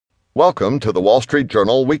Welcome to the Wall Street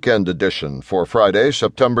Journal Weekend Edition for Friday,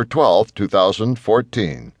 September 12,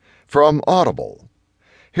 2014, from Audible.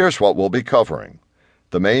 Here's what we'll be covering.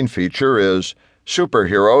 The main feature is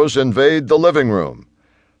Superheroes Invade the Living Room.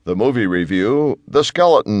 The movie review, The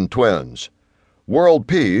Skeleton Twins. World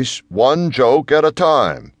Peace, One Joke at a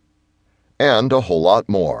Time. And a whole lot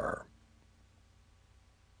more.